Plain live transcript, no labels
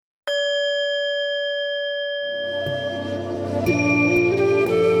Welcome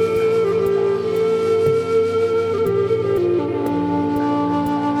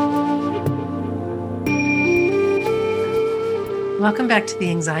back to the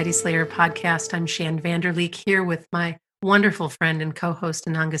Anxiety Slayer podcast. I'm Shan Vanderleek here with my wonderful friend and co-host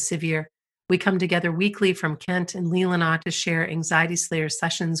Ananga Sivyer. We come together weekly from Kent and Leelanau to share Anxiety Slayer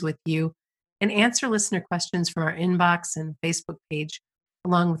sessions with you and answer listener questions from our inbox and Facebook page,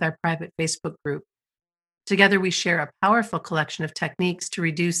 along with our private Facebook group. Together we share a powerful collection of techniques to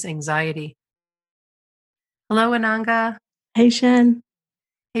reduce anxiety. Hello, Ananga. Hey, Shan.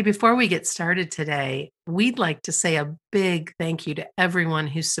 Hey, before we get started today, we'd like to say a big thank you to everyone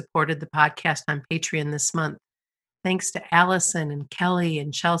who's supported the podcast on Patreon this month. Thanks to Allison and Kelly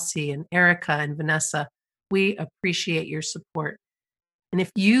and Chelsea and Erica and Vanessa. We appreciate your support. And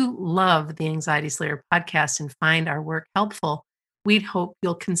if you love the Anxiety Slayer podcast and find our work helpful, we'd hope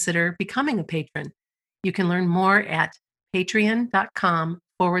you'll consider becoming a patron. You can learn more at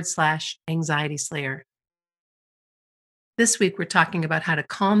patreon.com/Anxiety Slayer. This week, we're talking about how to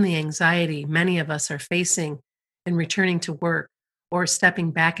calm the anxiety many of us are facing in returning to work or stepping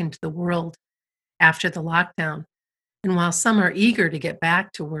back into the world after the lockdown. And while some are eager to get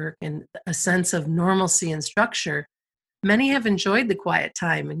back to work and a sense of normalcy and structure, many have enjoyed the quiet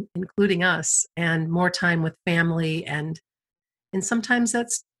time, including us, and more time with family. And sometimes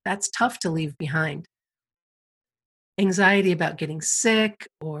that's tough to leave behind. Anxiety about getting sick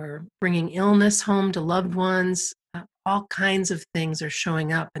or bringing illness home to loved ones, all kinds of things are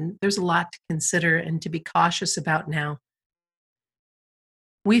showing up, and there's a lot to consider and to be cautious about now.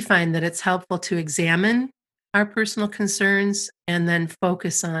 We find that it's helpful to examine our personal concerns and then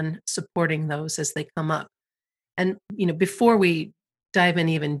focus on supporting those as they come up. And, before we dive in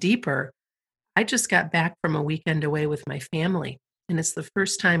even deeper, I just got back from a weekend away with my family, and it's the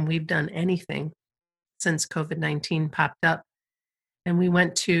first time we've done anything since COVID-19 popped up. And we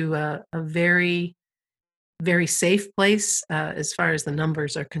went to a very, very safe place as far as the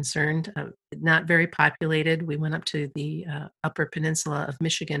numbers are concerned, not very populated. We went up to the Upper Peninsula of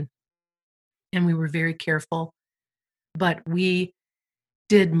Michigan, and we were very careful. But we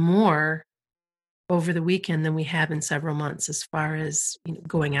did more over the weekend than we have in several months as far as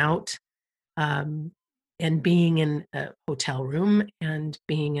going out and being in a hotel room and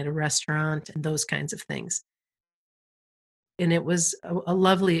being at a restaurant and those kinds of things. And it was a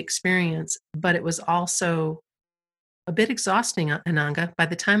lovely experience, but it was also a bit exhausting, Ananga. By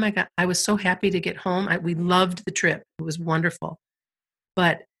the time I was so happy to get home. We loved the trip. It was wonderful.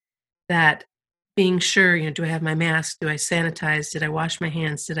 But that being sure, do I have my mask? Do I sanitize? Did I wash my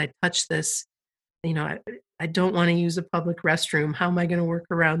hands? Did I touch this? I don't want to use a public restroom. How am I going to work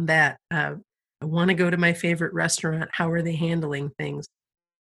around that? I want to go to my favorite restaurant. How are they handling things?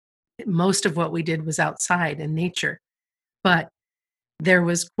 Most of what we did was outside in nature, but there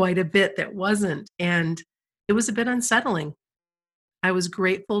was quite a bit that wasn't. And it was a bit unsettling. I was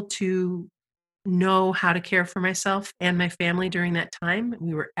grateful to know how to care for myself and my family during that time.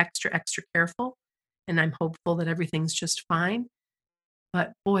 We were extra, extra careful, and I'm hopeful that everything's just fine.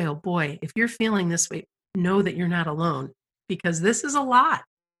 But boy, oh boy, if you're feeling this way, know that you're not alone, because this is a lot.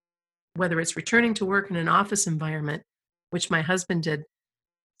 Whether it's returning to work in an office environment, which my husband did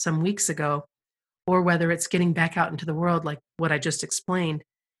some weeks ago, or whether it's getting back out into the world like what I just explained,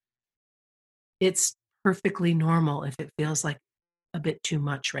 it's perfectly normal if it feels like a bit too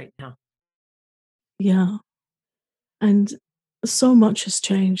much right now. Yeah. And so much has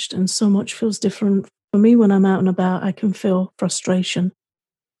changed and so much feels different. For me, when I'm out and about, I can feel frustration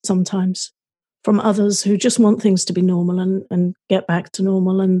sometimes from others who just want things to be normal and get back to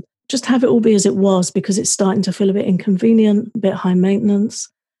normal and just have it all be as it was, because it's starting to feel a bit inconvenient, a bit high maintenance.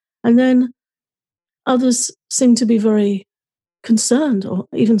 And then others seem to be very concerned or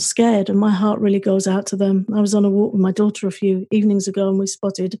even scared, and my heart really goes out to them. I was on a walk with my daughter a few evenings ago and we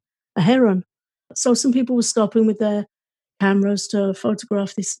spotted a heron. So some people were stopping with their cameras to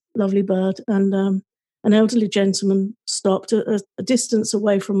photograph this lovely bird, and an elderly gentleman stopped a distance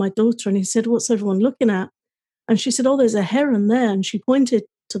away from my daughter, and he said, "What's everyone looking at?" And she said, "Oh, there's a heron there," and she pointed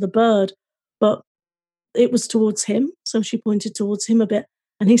to the bird, but it was towards him, so she pointed towards him a bit,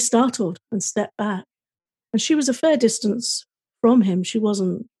 and he startled and stepped back. And she was a fair distance from him. She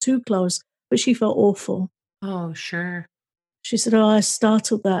wasn't too close, but she felt awful. Oh, sure. She said, "Oh, I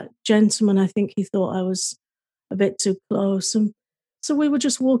startled that gentleman. I think he thought I was a bit too close." And so we were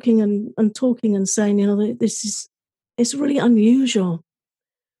just walking and talking and saying, it's really unusual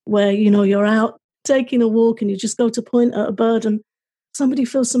where, you're out taking a walk and you just go to point at a bird and somebody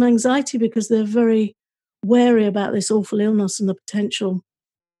feels some anxiety because they're very wary about this awful illness and the potential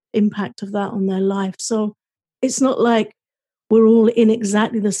impact of that on their life. So it's not like we're all in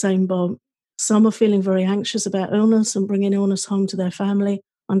exactly the same boat. Some are feeling very anxious about illness and bringing illness home to their family,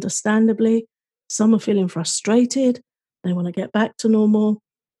 understandably. Some are feeling frustrated. They want to get back to normal.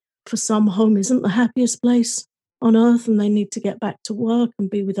 For some, home isn't the happiest place on earth and they need to get back to work and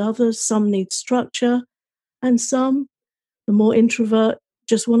be with others. Some need structure. And some, the more introvert,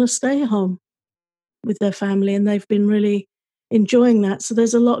 just want to stay home with their family, and they've been really enjoying that. So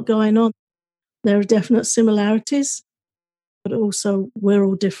there's a lot going on. There are definite similarities, but also we're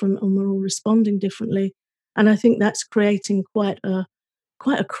all different and we're all responding differently. And I think that's creating quite a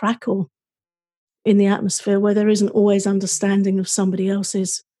crackle in the atmosphere where there isn't always understanding of somebody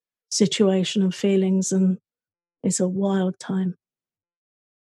else's situation and feelings, and it's a wild time.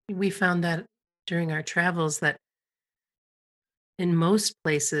 We found that during our travels that in most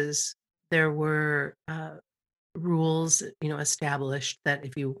places there were rules, established that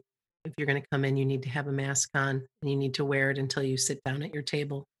if you're going to come in, you need to have a mask on and you need to wear it until you sit down at your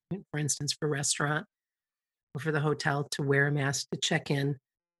table. For instance, for restaurant or for the hotel, to wear a mask to check in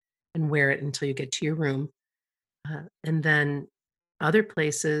and wear it until you get to your room. And then other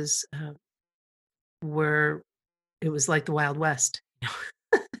places where it was like the Wild West,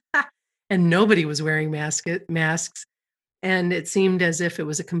 and nobody was wearing masks. And it seemed as if it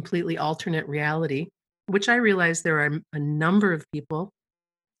was a completely alternate reality, which I realize there are a number of people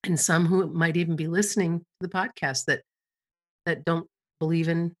and some who might even be listening to the podcast that don't believe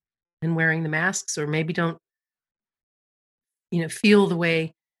in wearing the masks, or maybe don't feel the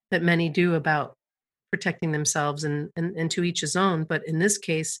way that many do about protecting themselves, and to each his own. But in this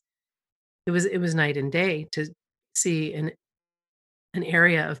case, it was night and day to see an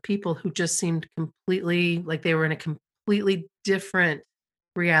area of people who just seemed completely like they were in a completely different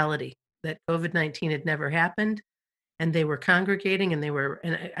reality, that COVID-19 had never happened, and they were congregating, and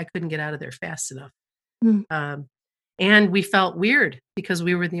I couldn't get out of there fast enough. Mm, Um, and we felt weird because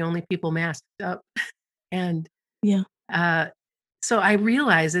we were the only people masked up. And yeah, uh, so I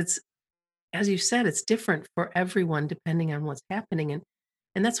realize as you said, it's different for everyone depending on what's happening.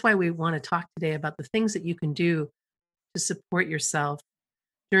 And that's why we want to talk today about the things that you can do to support yourself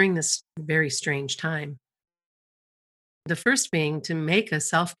during this very strange time. The first being to make a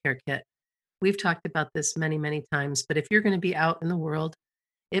self-care kit. We've talked about this many, many times, but if you're going to be out in the world,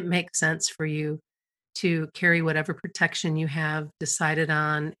 it makes sense for you to carry whatever protection you have decided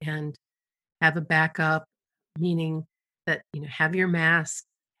on and have a backup, meaning that, have your mask,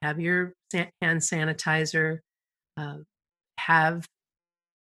 have your hand sanitizer, uh, have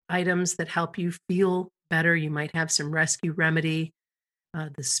items that help you feel better. You might have some rescue remedy,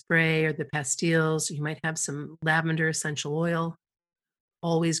 the spray or the pastilles. You might have some lavender essential oil.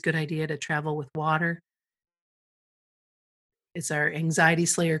 Always good idea to travel with water. It's our anxiety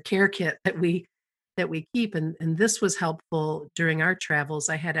slayer care kit that we keep, and this was helpful during our travels.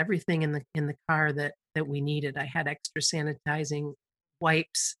 I had everything in the car that we needed. I had extra sanitizing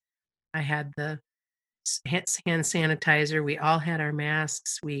wipes. I had the hand sanitizer. We all had our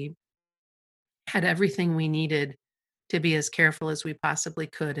masks. We had everything we needed to be as careful as we possibly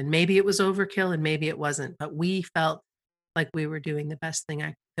could. And maybe it was overkill and maybe it wasn't, but we felt like we were doing the best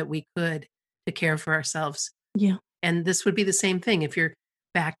thing that we could to care for ourselves. yeah, And this would be the same thing if you're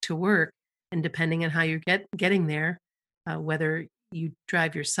back to work, and depending on how you're getting there, whether you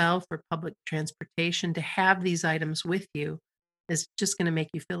drive yourself or public transportation, to have these items with you is just going to make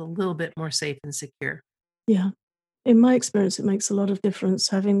you feel a little bit more safe and secure. yeah. In my experience, it makes a lot of difference.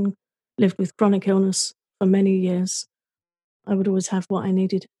 Having lived with chronic illness for many years, I would always have what I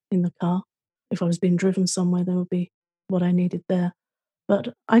needed in the car. If I was being driven somewhere, there would be what I needed there.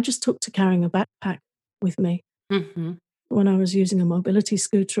 But I just took to carrying a backpack with me. Hmm. When I was using a mobility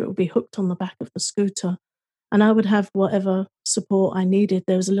scooter, it would be hooked on the back of the scooter, and I would have whatever support I needed.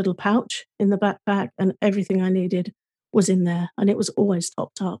 There was a little pouch in the backpack, and everything I needed was in there, and it was always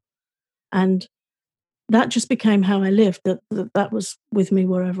topped up. And that just became how I lived. That was with me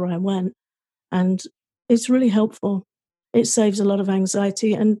wherever I went, and it's really helpful. It saves a lot of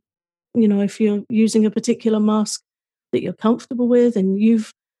anxiety, and if you're using a particular mask that you're comfortable with and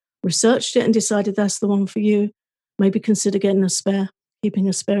you've researched it and decided that's the one for you, maybe consider getting a spare, keeping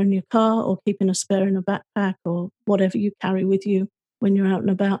a spare in your car or keeping a spare in a backpack or whatever you carry with you when you're out and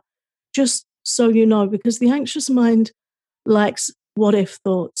about. Just so you know, because the anxious mind likes what if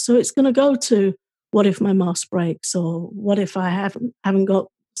thoughts. So it's going to go to what if my mask breaks, or what if I haven't got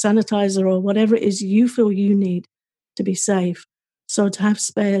sanitizer, or whatever it is you feel you need to be safe. So to have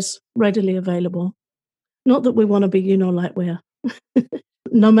spares readily available. Not that we want to be, like we're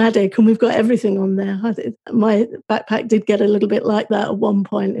nomadic and we've got everything on there. My backpack did get a little bit like that at one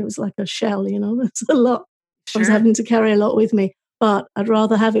point. It was like a shell, that's a lot. I was Sure. having to carry a lot with me, but I'd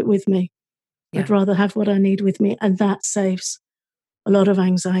rather have it with me. I'd Yeah. rather have what I need with me, and that saves a lot of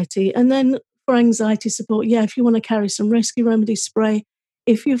anxiety. And then for anxiety support, yeah, if you want to carry some rescue remedy spray,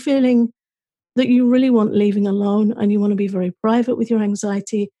 if you're feeling that you really want leaving alone and you want to be very private with your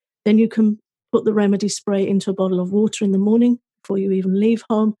anxiety, then you can put the remedy spray into a bottle of water in the morning before you even leave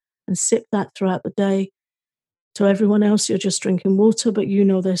home and sip that throughout the day. To everyone else, you're just drinking water, but you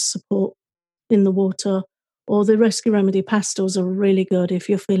know there's support in the water. Or the rescue remedy pastels are really good if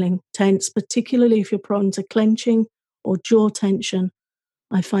you're feeling tense, particularly if you're prone to clenching or jaw tension.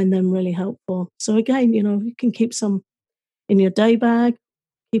 I find them really helpful. So again, you can keep some in your day bag,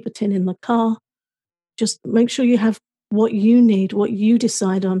 keep a tin in the car. Just make sure you have what you need, what you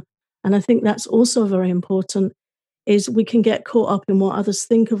decide on. And I think that's also very important is we can get caught up in what others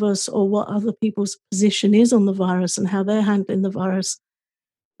think of us or what other people's position is on the virus and how they're handling the virus.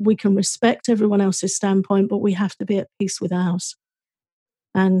 We can respect everyone else's standpoint, but we have to be at peace with ours.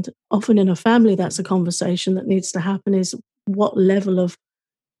 And often in a family, that's a conversation that needs to happen is what level of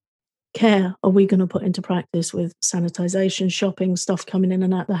care are we going to put into practice with sanitization, shopping, stuff coming in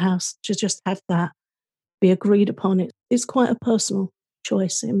and out the house to just have that be agreed upon. It's quite a personal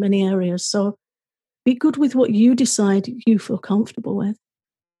choice in many areas. So be good with what you decide you feel comfortable with.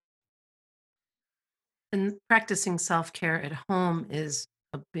 And practicing self care at home is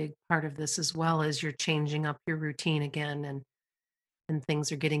a big part of this, as well as you're changing up your routine again and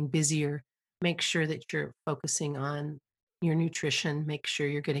things are getting busier. Make sure that you're focusing on your nutrition, make sure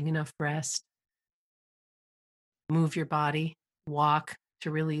you're getting enough rest, move your body, walk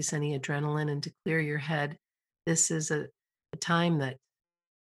to release any adrenaline and to clear your head. This is a time that,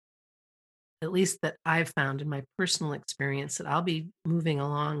 at least that I've found in my personal experience, that I'll be moving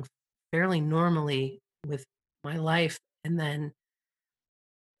along fairly normally with my life. And then,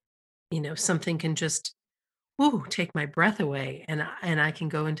 something can just, ooh, take my breath away. And I can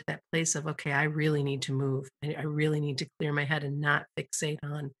go into that place of, okay, I really need to move. I really need to clear my head and not fixate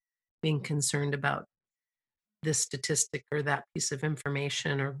on being concerned about this statistic or that piece of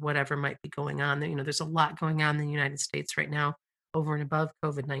information or whatever might be going on. There's a lot going on in the United States right now over and above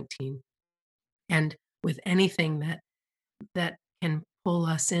COVID-19. And with anything that can pull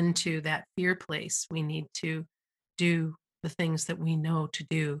us into that fear place, we need to do the things that we know to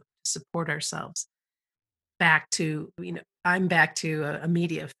do to support ourselves. I'm back to a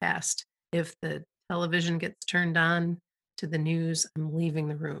media fast. If the television gets turned on to the news, I'm leaving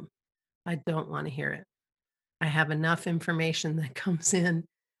the room. I don't want to hear it. I have enough information that comes in,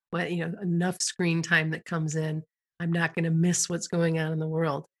 enough screen time that comes in. I'm not going to miss what's going on in the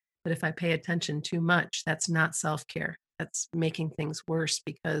world. But if I pay attention too much, that's not self care. That's making things worse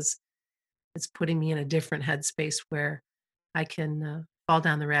because it's putting me in a different headspace where I can fall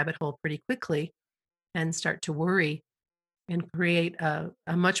down the rabbit hole pretty quickly and start to worry and create a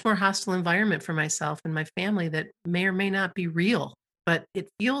much more hostile environment for myself and my family that may or may not be real, but it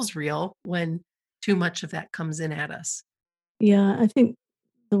feels real when too much of that comes in at us. Yeah, I think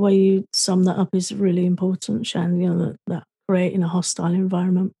the way you sum that up is really important, Shan, that creating a hostile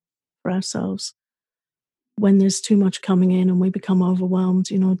environment for ourselves. When there's too much coming in and we become overwhelmed,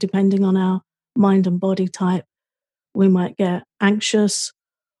 depending on our mind and body type, we might get anxious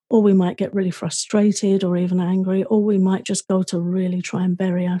or we might get really frustrated or even angry, or we might just go to really try and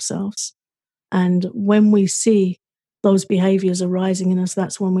bury ourselves. And when we see those behaviors arising in us,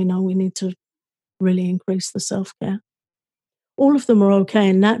 that's when we know we need to really increase the self care. All of them are okay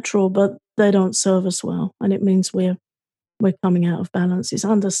and natural, but they don't serve us well. And it means we're coming out of balance. It's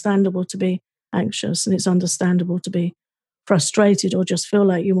understandable to be anxious and it's understandable to be frustrated or just feel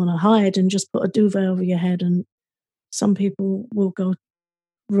like you want to hide and just put a duvet over your head. And some people will go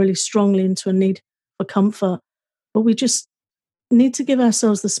really strongly into a need for comfort. But we just need to give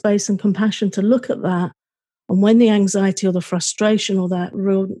ourselves the space and compassion to look at that. And when the anxiety or the frustration or that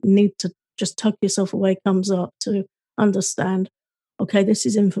real need to just tuck yourself away comes up, to understand, okay, this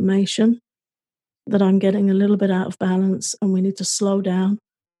is information that I'm getting a little bit out of balance and we need to slow down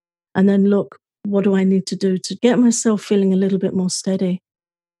and then look, what do I need to do to get myself feeling a little bit more steady?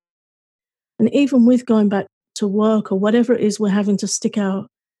 And even with going back to work or whatever it is we're having to stick our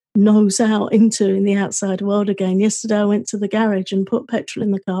nose out into in the outside world again. Yesterday, I went to the garage and put petrol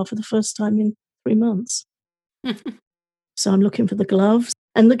in the car for the first time in 3 months. So I'm looking for the gloves.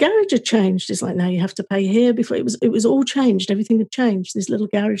 And the garage had changed. It's like now you have to pay here. Before it was all changed. Everything had changed. This little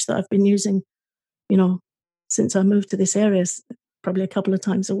garage that I've been using, you know, since I moved to this area, probably a couple of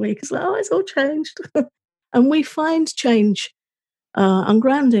times a week. It's like, oh, it's all changed. And we find change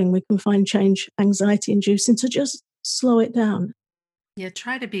ungrounding. We can find change anxiety inducing to just slow it down. Yeah,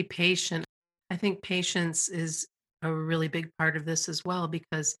 try to be patient. I think patience is a really big part of this as well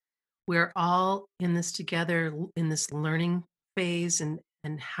because we're all in this together in this learning phase and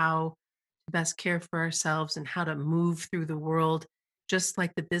how to best care for ourselves and how to move through the world just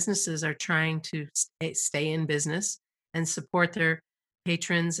like the businesses are trying to stay in business and support their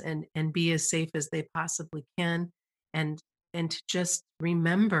patrons and be as safe as they possibly can and and to just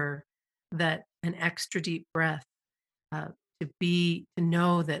remember that an extra deep breath uh, to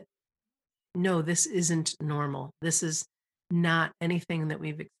know that no, this isn't normal. This is not anything that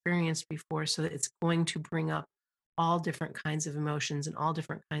we've experienced before. So it's going to bring up all different kinds of emotions and all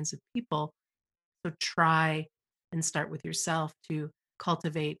different kinds of people. So try and start with yourself to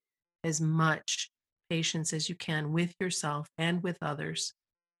cultivate as much patience as you can with yourself and with others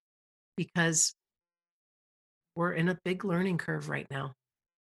because we're in a big learning curve right now.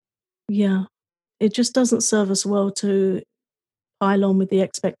 Yeah. It just doesn't serve us well to pile on with the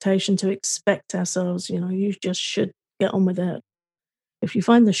expectation to expect ourselves, you just should get on with it. If you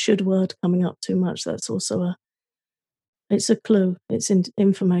find the should word coming up too much, that's also it's a clue. It's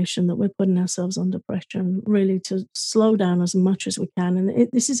information that we're putting ourselves under pressure and really to slow down as much as we can. And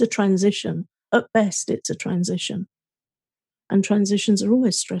this is a transition. At best, it's a transition. And transitions are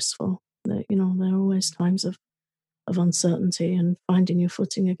always stressful. There are always times of uncertainty and finding your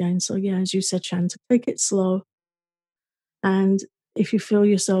footing again. So, yeah, as you said, Shan, to take it slow. And if you feel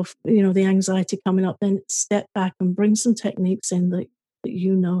yourself, the anxiety coming up, then step back and bring some techniques in that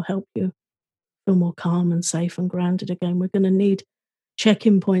help you feel more calm and safe and grounded again. We're going to need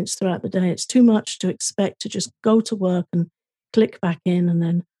check-in points throughout the day. It's too much to expect to just go to work and click back in and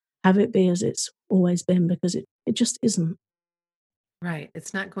then have it be as it's always been because it just isn't. Right.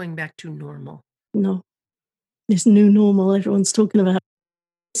 It's not going back to normal. No, this new normal everyone's talking about.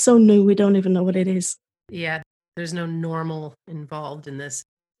 It's so new we don't even know what it is. Yeah, there's no normal involved in this.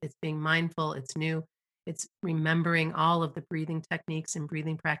 It's being mindful, it's new, it's remembering all of the breathing techniques and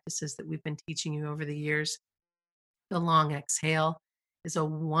breathing practices that we've been teaching you over the years. The long exhale is a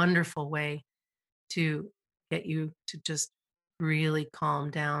wonderful way to get you to just really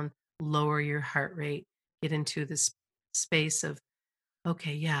calm down, lower your heart rate, get into this space of,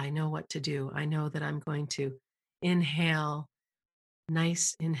 okay, yeah, I know what to do. I know that I'm going to inhale,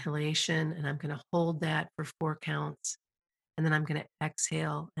 nice inhalation, and I'm going to hold that for 4 counts. And then I'm going to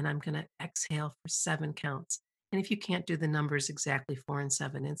exhale and I'm going to exhale for 7 counts. And if you can't do the numbers exactly 4 and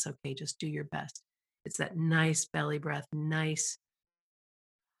 7, it's okay. Just do your best. It's that nice belly breath, nice.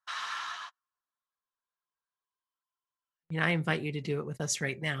 I invite you to do it with us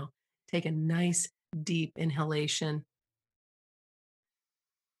right now. Take a nice deep inhalation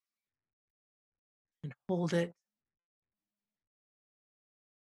and hold it.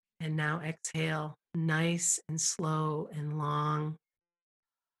 And now exhale, nice and slow and long.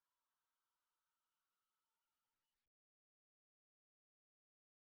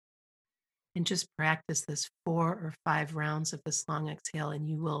 And just practice this 4 or 5 rounds of this long exhale, and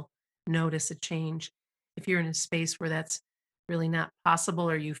you will notice a change. If you're in a space where that's really not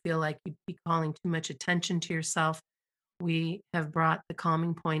possible, or you feel like you'd be calling too much attention to yourself, we have brought the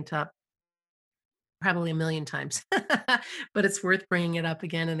calming point up probably a million times, but it's worth bringing it up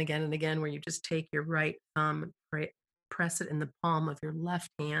again and again and again, where you just take your right thumb, press it in the palm of your left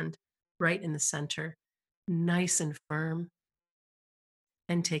hand, right in the center, nice and firm,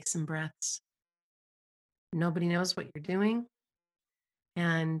 and take some breaths. Nobody knows what you're doing,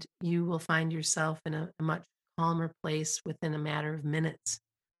 and you will find yourself in a much calmer place within a matter of minutes.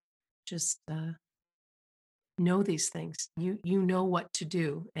 Just know these things. You know what to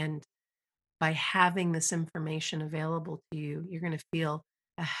do, and by having this information available to you, you're going to feel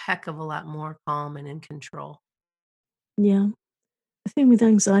a heck of a lot more calm and in control. Yeah. The thing with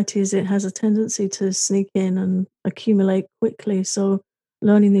anxiety is it has a tendency to sneak in and accumulate quickly. So,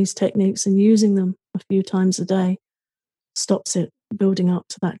 learning these techniques and using them a few times a day stops it building up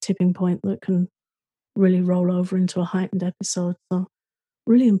to that tipping point that can really roll over into a heightened episode. So,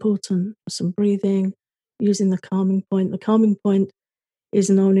 really important. Some breathing, using the calming point. The calming point is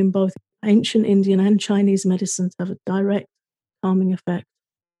known in both ancient Indian and Chinese medicine to have a direct calming effect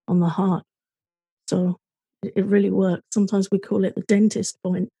on the heart. So, it really works. Sometimes we call it the dentist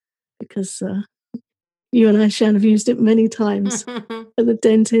point because you and I, Shan, have used it many times at the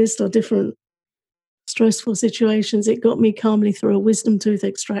dentist or different stressful situations. It got me calmly through a wisdom tooth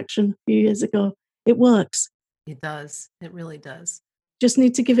extraction a few years ago. It works. It does. It really does. Just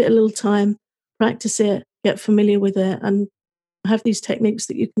need to give it a little time, practice it, get familiar with it, and have these techniques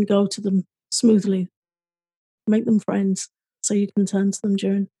that you can go to them smoothly, make them friends so you can turn to them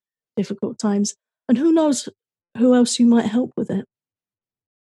during difficult times. And who knows who else you might help with it.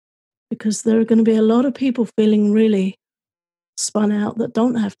 because there are going to be a lot of people feeling really spun out that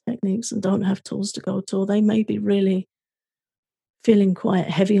don't have techniques and don't have tools to go to, or they may be really feeling quite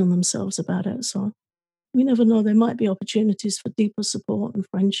heavy on themselves about it. So we never know. There might be opportunities for deeper support and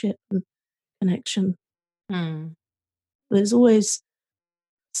friendship and connection. Mm. There's always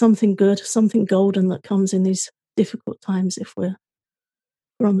something good, something golden that comes in these difficult times if we're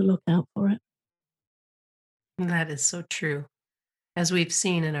on the lookout for it. That is so true. As we've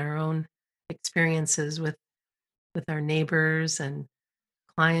seen in our own experiences with our neighbors and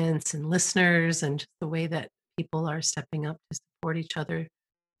clients and listeners, and just the way that people are stepping up to support each other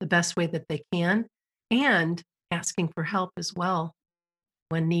the best way that they can, and asking for help as well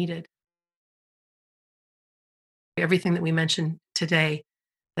when needed. Everything that we mentioned today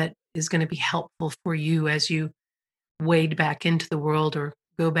that is going to be helpful for you as you wade back into the world or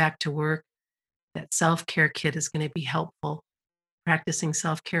go back to work, that self-care kit is going to be helpful. Practicing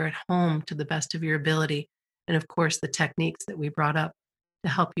self-care at home to the best of your ability. And of course, the techniques that we brought up to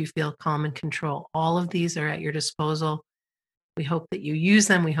help you feel calm and control. All of these are at your disposal. We hope that you use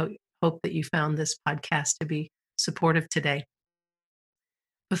them. We hope that you found this podcast to be supportive today.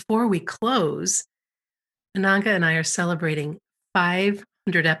 Before we close, Ananga and I are celebrating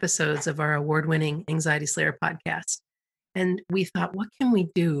 500 episodes of our award-winning Anxiety Slayer podcast. And we thought, what can we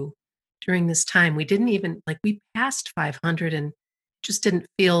do during this time? We didn't even, we passed 500 and just didn't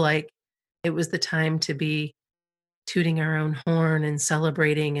feel like it was the time to be tooting our own horn and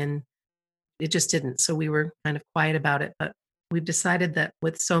celebrating. And it just didn't. So we were kind of quiet about it. But we've decided that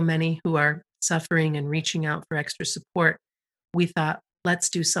with so many who are suffering and reaching out for extra support, we thought, let's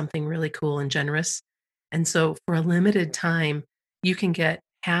do something really cool and generous. And so for a limited time, you can get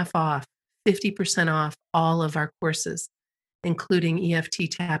half off, 50% off all of our courses, including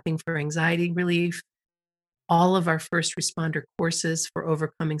EFT tapping for anxiety relief, all of our first responder courses for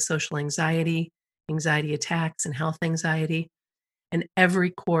overcoming social anxiety, anxiety attacks, and health anxiety, and every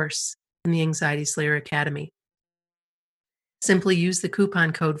course in the Anxiety Slayer Academy. Simply use the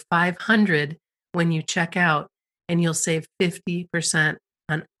coupon code 500 when you check out, and you'll save 50%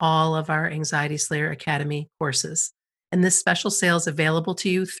 on all of our Anxiety Slayer Academy courses. And this special sale is available to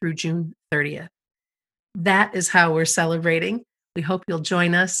you through June 30th. That is how we're celebrating. We hope you'll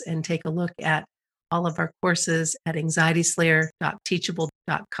join us and take a look at all of our courses at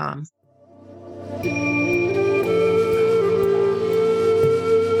anxietyslayer.teachable.com.